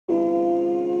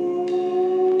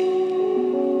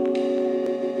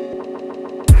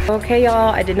Okay,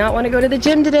 y'all, I did not want to go to the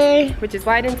gym today, which is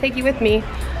why I didn't take you with me.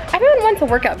 Everyone wants a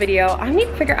workout video. I need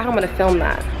to figure out how I'm gonna film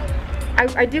that.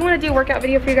 I do want to do a workout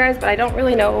video for you guys, but I don't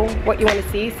really know what you want to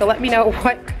see, so let me know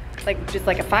what, like just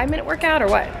like a 5-minute workout or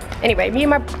what. Anyway, me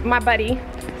and my buddy,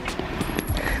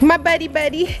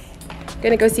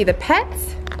 gonna go see the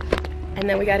pets, and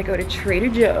then we gotta go to Trader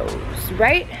Joe's,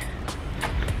 right?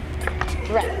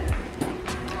 Right.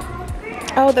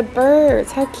 Oh, the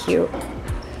birds, how cute.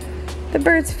 The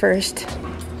birds first.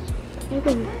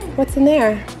 What's in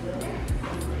there?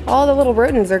 All the little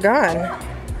rodents are gone. I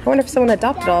wonder if someone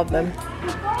adopted all of them.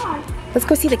 Let's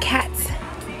go see the cats.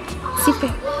 See if they...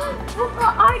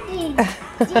 What are these?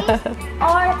 These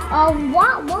are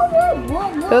what?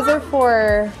 Those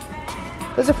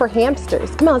are for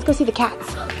hamsters. Come on, let's go see the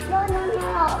cats.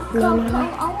 No. Come.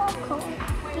 I want to come.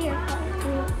 Here, come.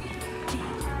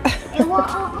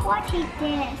 What is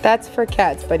this? That's for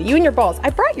cats, buddy. You and your balls. I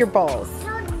brought your balls.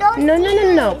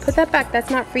 No. Put that back. That's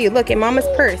not for you. Look, in Mama's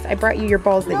purse, I brought you your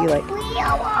balls that you like.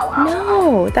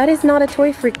 No, that is not a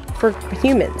toy for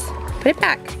humans. Put it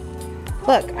back.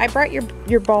 Look, I brought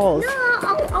your balls. No,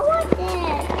 I want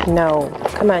this. No,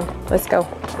 come on, let's go.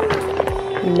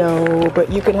 No,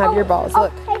 but you can have your balls.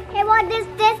 Look. I want this.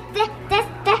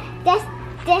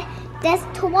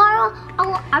 Tomorrow,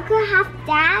 I could have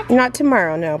that. Not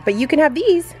tomorrow, no, but you can have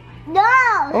these. No.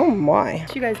 Oh my.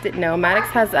 You guys didn't know, Maddox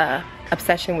has a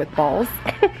obsession with balls,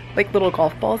 like little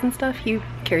golf balls and stuff. He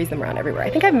carries them around everywhere.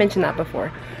 I think I've mentioned that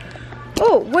before.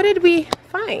 Oh, what did we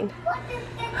find? What is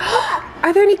this?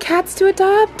 Are there any cats to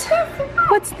adopt?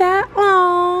 What's that?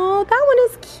 Oh, that one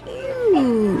is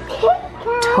cute.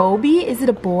 Toby, is it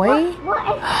a boy? What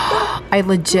is this? I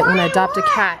legit want to adopt a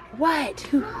cat. What?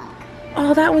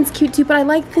 Oh, that one's cute too, but I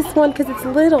like this one because it's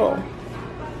little.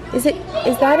 Is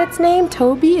that its name?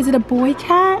 Toby? Is it a boy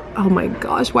cat? Oh my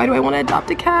gosh, why do I want to adopt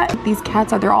a cat? These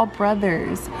cats they're all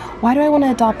brothers. Why do I want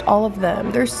to adopt all of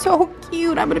them? They're so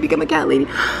cute. I'm gonna become a cat lady.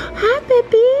 Hi,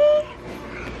 baby.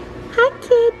 Hi,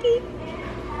 kitty.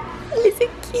 Is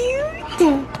it cute?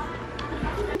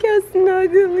 Look how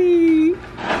snuggly.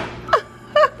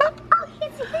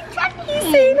 He's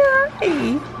saying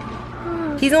hi.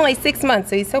 He's only 6 months,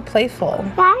 so he's so playful.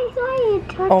 That is why you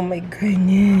Oh my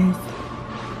goodness.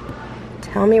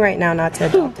 Tell me right now not to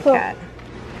adopt a cat.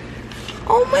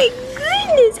 Oh my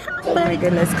goodness. Oh my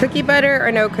goodness. Cookie butter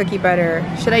or no cookie butter?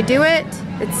 Should I do it?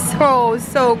 It's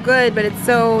so good, but it's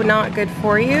so not good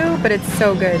for you, but it's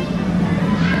so good.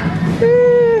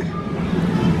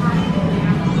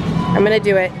 I'm gonna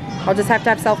do it. I'll just have to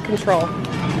have self-control.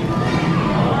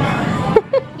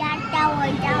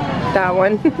 Yeah, That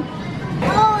one.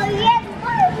 Oh, yes.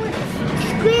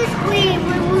 Squeeze.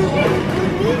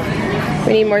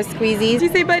 We need more squeezies. What'd you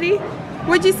say, buddy?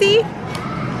 What'd you see?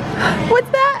 What's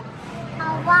that? I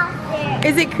want it.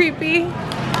 Is it creepy?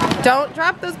 Don't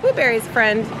drop those blueberries,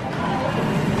 friend.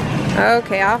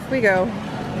 Okay, off we go.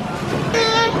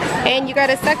 And you got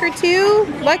a sucker too?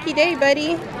 Lucky day,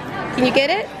 buddy. Can you get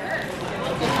it?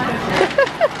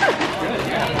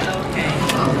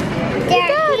 You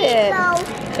got it.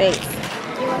 Thanks.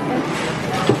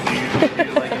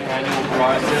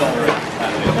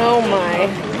 Oh my,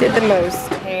 did the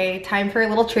most. Okay, time for a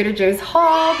little Trader Joe's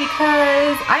haul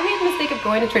because I made the mistake of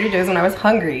going to Trader Joe's when I was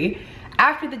hungry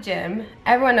after the gym.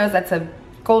 Everyone knows that's a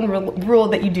golden rule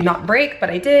that you do not break, but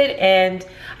I did, and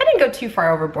I didn't go too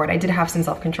far overboard. I did have some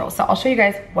self-control, so I'll show you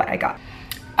guys what I got.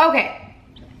 Okay,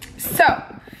 so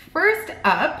first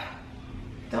up,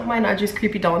 don't mind Audrey's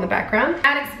creepy doll in the background.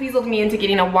 Maddox weaseled me into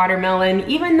getting a watermelon,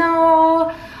 even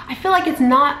though I feel like it's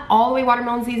not all the way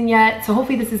watermelon season yet, so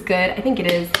hopefully this is good. I think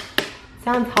it is.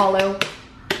 Sounds hollow.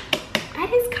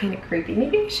 That is kind of creepy.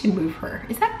 Maybe I should move her.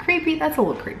 Is that creepy? That's a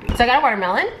little creepy. So I got a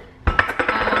watermelon.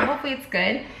 Hopefully it's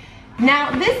good.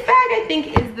 Now this bag I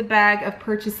think is the bag of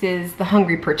purchases, the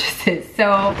hungry purchases.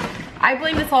 So I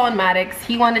blame this all on Maddox.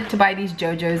 He wanted to buy these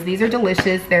JoJo's. These are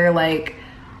delicious. They're like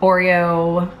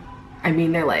Oreo. I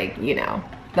mean, they're like, you know,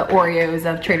 the Oreos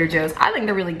of Trader Joe's. I think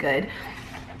they're really good.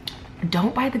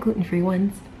 Don't buy the gluten-free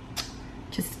ones.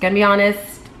 Just gonna be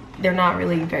honest, they're not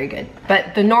really very good.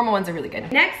 But the normal ones are really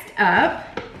good. Next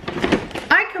up,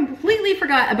 I completely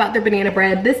forgot about their banana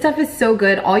bread. This stuff is so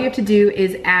good. All you have to do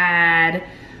is add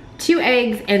 2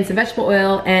 eggs and some vegetable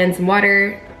oil and some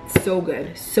water. So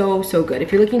good, so good.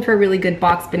 If you're looking for a really good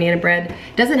boxed banana bread,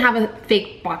 it doesn't have a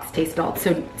fake box taste at all.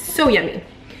 It's so yummy.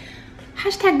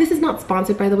 Hashtag this is not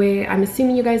sponsored, by the way. I'm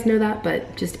assuming you guys know that,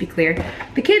 but just to be clear.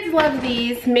 The kids love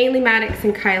these, mainly Maddox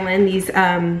and Kylan, these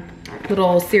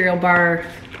little cereal bar,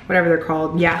 whatever they're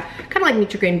called. Yeah, kind of like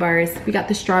Nutri-Grain bars. We got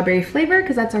the strawberry flavor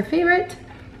because that's our favorite.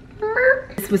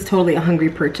 This was totally a hungry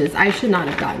purchase. I should not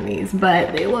have gotten these,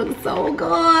 but they look so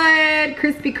good.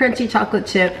 Crispy, crunchy chocolate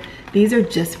chip. These are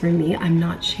just for me. I'm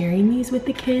not sharing these with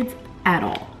the kids at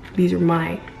all. These are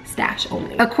my stash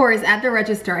only. Of course, at the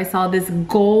register, I saw this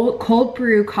cold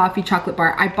brew coffee chocolate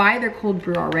bar. I buy their cold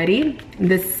brew already,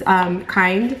 this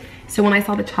kind. So when I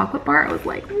saw the chocolate bar, I was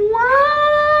like, what?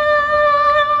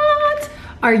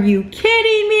 Are you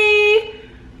kidding me?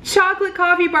 Chocolate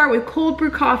coffee bar with cold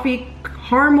brew coffee,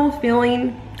 caramel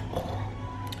filling.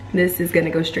 This is gonna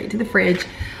go straight to the fridge.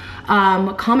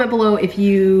 Comment below if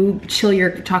you chill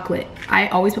your chocolate. I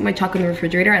always put my chocolate in the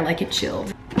refrigerator. I like it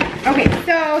chilled. Okay,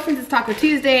 so since it's Taco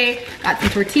Tuesday, got some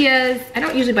tortillas. I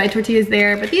don't usually buy tortillas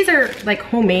there, but these are like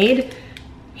homemade,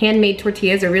 handmade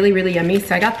tortillas. Are really, really yummy,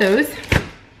 so I got those.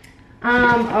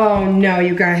 Oh no,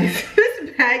 you guys.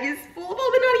 This bag is full of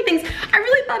all the naughty things. I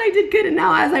really thought I did good, and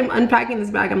now as I'm unpacking this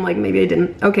bag, I'm like, maybe I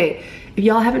didn't. Okay, if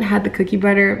y'all haven't had the cookie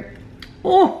butter,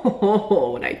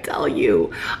 oh, when I tell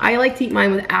you, I like to eat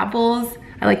mine with apples.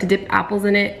 I like to dip apples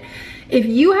in it. If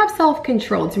you have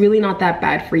self-control, it's really not that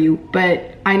bad for you,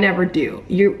 but I never do.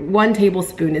 Your 1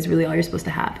 tablespoon is really all you're supposed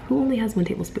to have. Who only has 1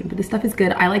 tablespoon? But this stuff is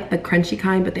good. I like the crunchy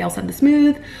kind, but they also have the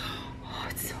smooth. Oh,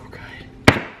 it's so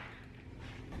good.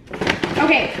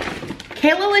 Okay,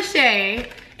 Kayla Lachey,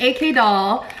 AK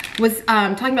Doll, was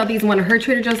talking about these in one of her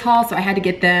Trader Joe's hauls, so I had to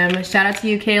get them. Shout out to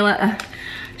you, Kayla.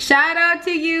 Shout out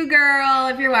to you, girl,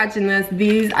 if you're watching this.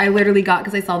 These I literally got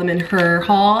because I saw them in her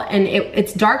haul, and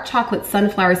it's dark chocolate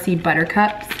sunflower seed butter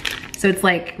cups. So it's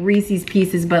like Reese's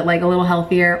Pieces, but like a little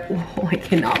healthier. Oh, I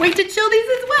cannot wait to chill these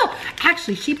as well.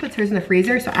 Actually, she puts hers in the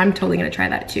freezer, so I'm totally gonna try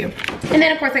that too. And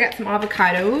then of course I got some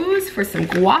avocados for some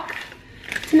guac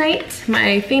tonight.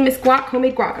 My famous guac,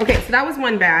 homemade guac. Okay, so that was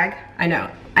 1 bag. I know.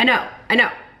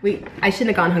 Wait, I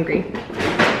shouldn't have gone hungry.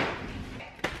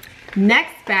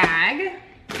 Next bag.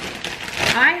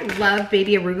 I love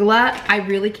baby arugula. I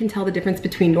really can tell the difference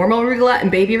between normal arugula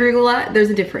and baby arugula. There's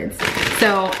a difference.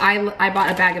 So I bought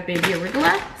a bag of baby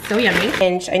arugula. So yummy.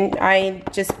 And I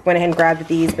just went ahead and grabbed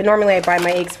these, but normally I buy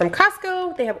my eggs from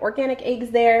Costco. They have organic eggs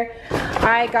there.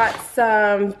 I got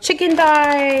some chicken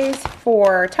thighs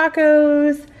for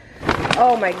tacos.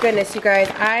 Oh my goodness, you guys.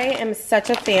 I am such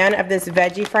a fan of this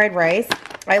veggie fried rice.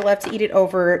 I love to eat it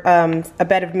over a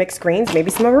bed of mixed greens, maybe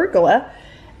some arugula.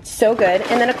 So good.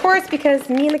 And then of course, because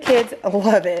me and the kids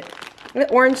love it, the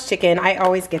orange chicken, I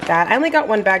always get that. I only got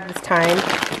 1 bag this time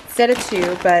instead of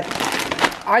 2, but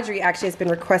Audrey actually has been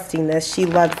requesting this. She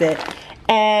loves it.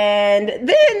 And then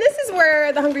this is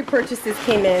where the hungry purchases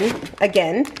came in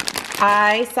again.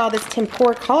 I saw this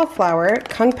tempura cauliflower,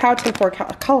 Kung Pao tempura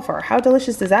cauliflower. How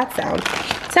delicious does that sound?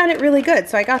 It sounded really good,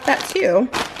 so I got that too.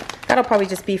 That'll probably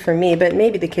just be for me, but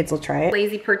maybe the kids will try it.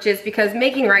 Lazy purchase because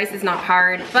making rice is not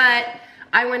hard, but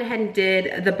I went ahead and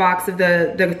did the box of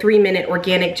the 3-minute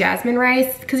organic jasmine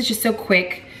rice because it's just so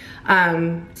quick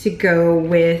to go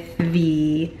with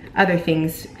the other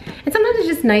things. And sometimes it's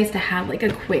just nice to have like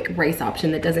a quick rice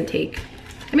option that doesn't take,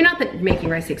 I mean, not that making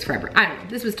rice takes forever. I don't know.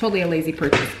 This was totally a lazy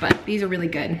purchase, but these are really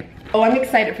good. Oh, I'm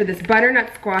excited for this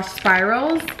butternut squash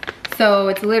spirals. So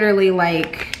it's literally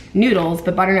like noodles,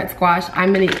 but butternut squash.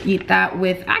 I'm gonna eat that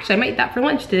with, actually I might eat that for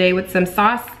lunch today with some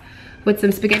sauce, with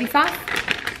some spaghetti sauce.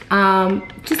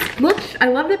 Just look, I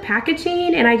love the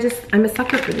packaging, and I'm a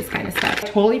sucker for this kind of stuff. I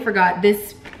totally forgot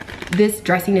this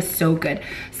dressing is so good.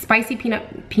 Spicy peanut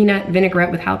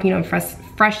vinaigrette with jalapeno and fresh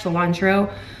cilantro.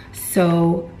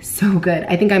 So good.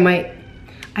 I think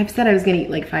I've said I was gonna eat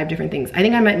like 5 different things. I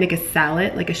think I might make a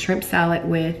salad, like a shrimp salad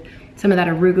with some of that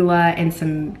arugula and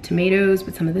some tomatoes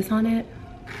with some of this on it.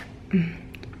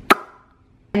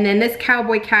 And then this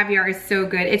cowboy caviar is so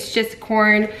good. It's just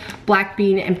corn, black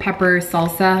bean, and pepper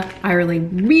salsa. I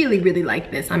really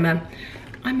like this. I'm a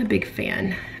big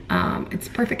fan. It's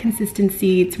perfect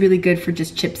consistency. It's really good for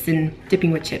just chips and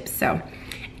dipping with chips. So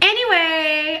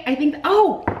anyway, I think,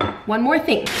 oh, one more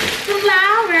thing. Flowers.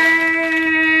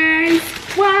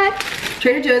 What?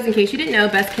 Trader Joe's, in case you didn't know,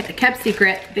 best kept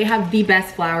secret, they have the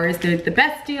best flowers. They're the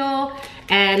best deal,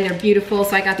 and they're beautiful.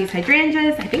 So I got these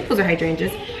hydrangeas, I think those are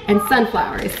hydrangeas, and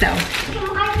sunflowers, so,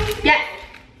 yeah.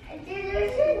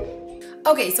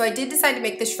 Okay, so I did decide to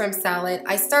make the shrimp salad.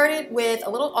 I started with a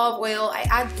little olive oil. I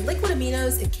add liquid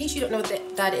aminos. In case you don't know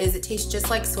what that is, it tastes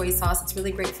just like soy sauce. It's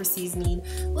really great for seasoning.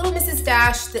 Little Mrs.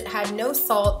 Dash that had no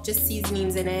salt, just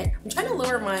seasonings in it. I'm trying to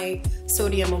lower my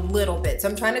sodium a little bit, so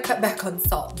I'm trying to cut back on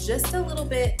salt just a little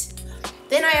bit.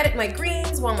 Then I added my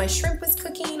greens while my shrimp was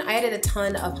cooking. I added a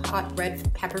ton of hot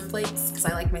red pepper flakes because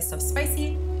I like my stuff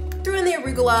spicy. Threw in the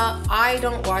arugula. I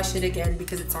don't wash it again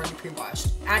because it's already pre-washed.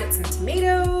 Added some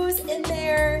tomatoes in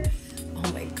there.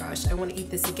 Oh my gosh, I want to eat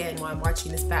this again while I'm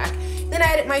watching this back. Then I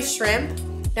added my shrimp.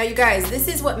 Now you guys, this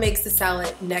is what makes the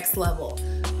salad next level.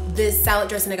 This salad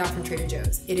dressing I got from Trader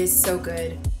Joe's. It is so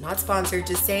good. Not sponsored,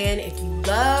 just saying, if you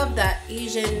love that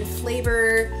Asian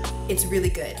flavor, it's really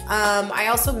good. I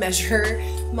also measure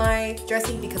my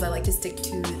dressing because I like to stick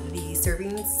to the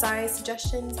serving size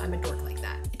suggestions. I'm a dork like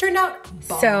that. It turned out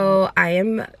bomb. So I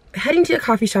am heading to a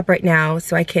coffee shop right now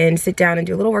so I can sit down and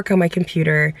do a little work on my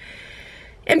computer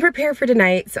and prepare for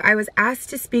tonight. So I was asked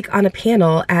to speak on a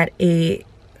panel at an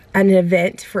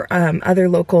event for other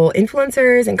local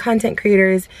influencers and content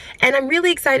creators, and I'm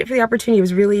really excited for the opportunity. It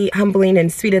was really humbling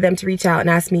and sweet of them to reach out and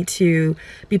ask me to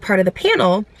be part of the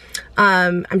panel.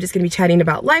 I'm just gonna be chatting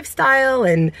about lifestyle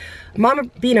and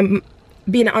being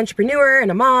an entrepreneur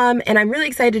and a mom, and I'm really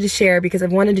excited to share because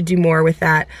I've wanted to do more with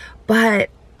that,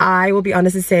 but I will be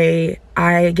honest to say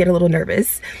I get a little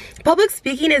nervous. Public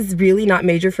speaking is really not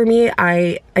major for me.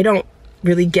 I don't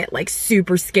really get like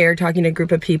super scared talking to a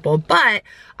group of people, but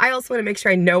I also want to make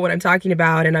sure I know what I'm talking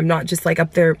about and I'm not just like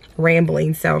up there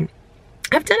rambling. So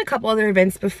I've done a couple other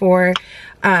events before,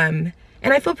 and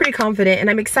I feel pretty confident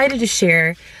and I'm excited to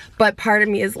share, but part of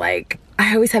me is like,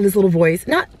 I always have this little voice.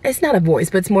 It's not a voice,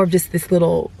 but it's more of just this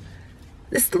little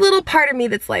part of me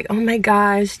that's like, oh my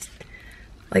gosh,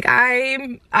 like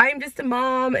I'm just a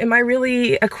mom. Am I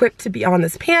really equipped to be on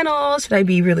this panel? Should I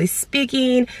be really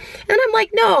speaking? And I'm like,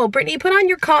 no, Brittany, put on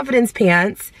your confidence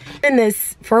pants. In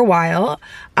this for a while.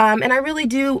 And I really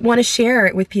do want to share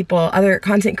it with people, other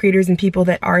content creators and people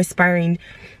that are aspiring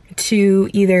to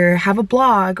either have a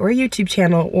blog or a YouTube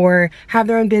channel or have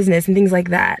their own business and things like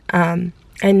that.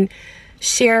 And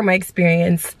share my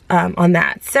experience on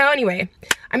that. So anyway,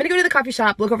 I'm gonna go to the coffee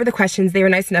shop, look over the questions. They were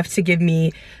nice enough to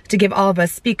give all of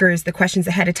us speakers the questions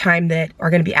ahead of time that are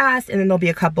gonna be asked, and then there'll be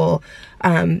a couple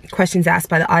questions asked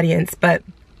by the audience. But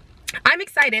I'm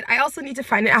excited. I also need to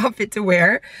find an outfit to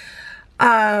wear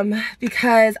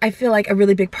because I feel like a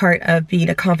really big part of being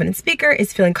a confident speaker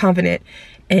is feeling confident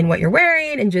in what you're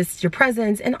wearing and just your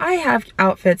presence. And I have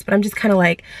outfits, but I'm just kind of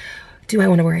like, do I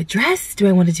want to wear a dress? Do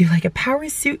I want to do like a power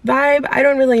suit vibe? I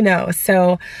don't really know.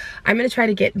 So I'm going to try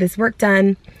to get this work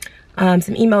done, some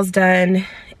emails done,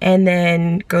 and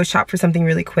then go shop for something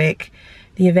really quick.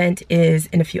 The event is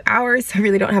in a few hours, so I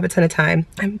really don't have a ton of time.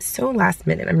 I'm so last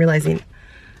minute. I'm realizing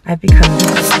I've become...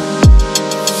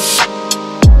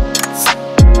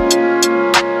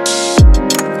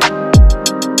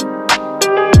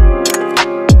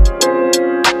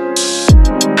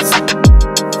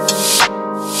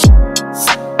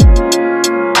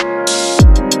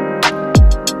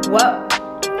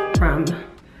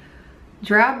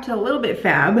 drab to a little bit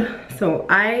fab. So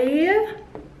I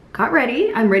got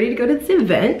ready. I'm ready to go to this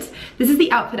event. This is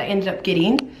the outfit I ended up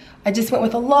getting. I just went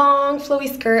with a long flowy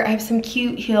skirt. I have some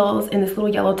cute heels and this little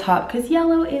yellow top because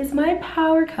yellow is my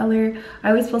power color. I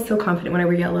always feel so confident when I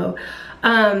wear yellow.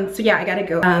 So yeah, I gotta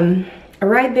go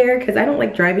ride there because I don't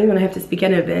like driving when I have to speak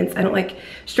at events. I don't like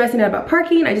stressing out about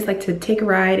parking. I just like to take a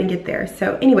ride and get there.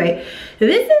 So anyway,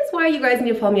 this is why you guys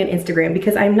need to follow me on Instagram,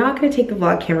 because I'm not gonna take the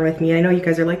vlog camera with me. I know you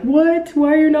guys are like, what?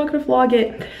 Why are you not gonna vlog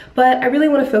it? But I really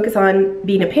wanna focus on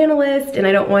being a panelist, and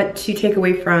I don't want to take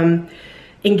away from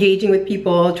engaging with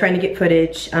people, trying to get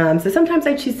footage. So sometimes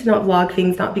I choose to not vlog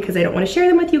things, not because I don't wanna share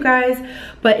them with you guys,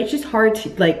 but it's just hard to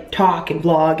like talk and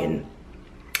vlog and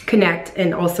connect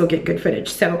and also get good footage.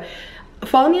 So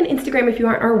follow me on Instagram if you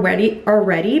aren't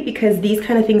already, because these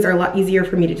kind of things are a lot easier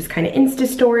for me to just kind of Insta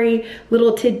story,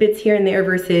 little tidbits here and there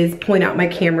versus pulling out my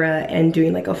camera and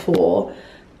doing like a full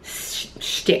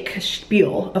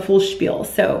spiel.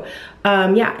 So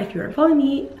yeah, if you aren't following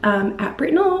me, at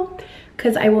Britt,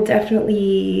 because I will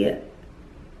definitely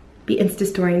be Insta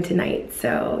storying tonight.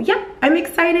 So yeah, I'm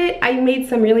excited. I made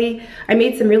some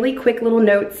really quick little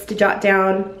notes to jot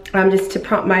down, just to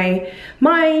prompt my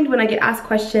mind when I get asked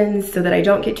questions so that I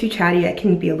don't get too chatty. I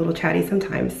can be a little chatty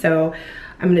sometimes. So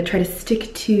I'm gonna try to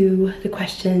stick to the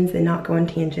questions and not go on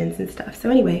tangents and stuff. So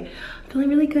anyway, I'm feeling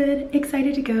really good,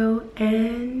 excited to go,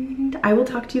 and I will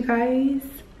talk to you guys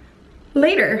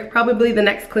later. Probably the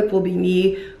next clip will be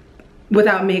me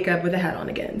without makeup with a hat on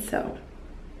again. So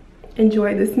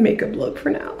enjoy this makeup look for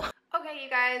now. Okay, you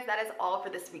guys, that is all for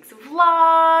this week's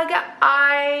vlog.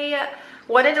 I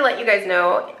wanted to let you guys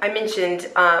know, I mentioned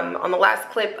on the last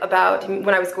clip about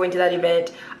when I was going to that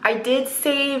event, I did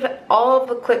save all of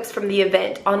the clips from the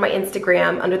event on my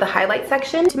Instagram under the highlight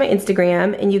section to my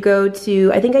Instagram, and you go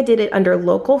to, I think I did it under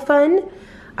local fun.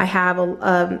 I have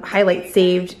a highlight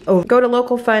saved. Oh, go to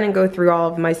local fun and go through all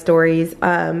of my stories.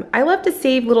 I love to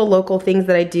save little local things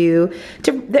that I do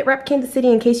that rep Kansas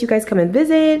City in case you guys come and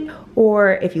visit,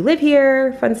 or if you live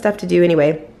here, fun stuff to do.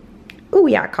 Anyway, Oh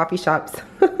yeah, coffee shops.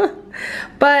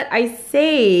 But I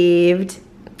saved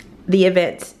the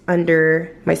event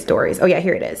under my stories. Oh yeah,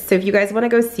 here it is. So if you guys want to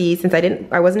go see, since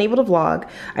I wasn't able to vlog,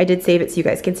 I did save it so you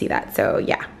guys can see that. So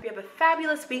yeah. We have a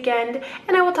fabulous weekend,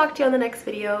 and I will talk to you on the next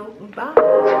video.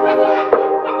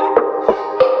 Bye.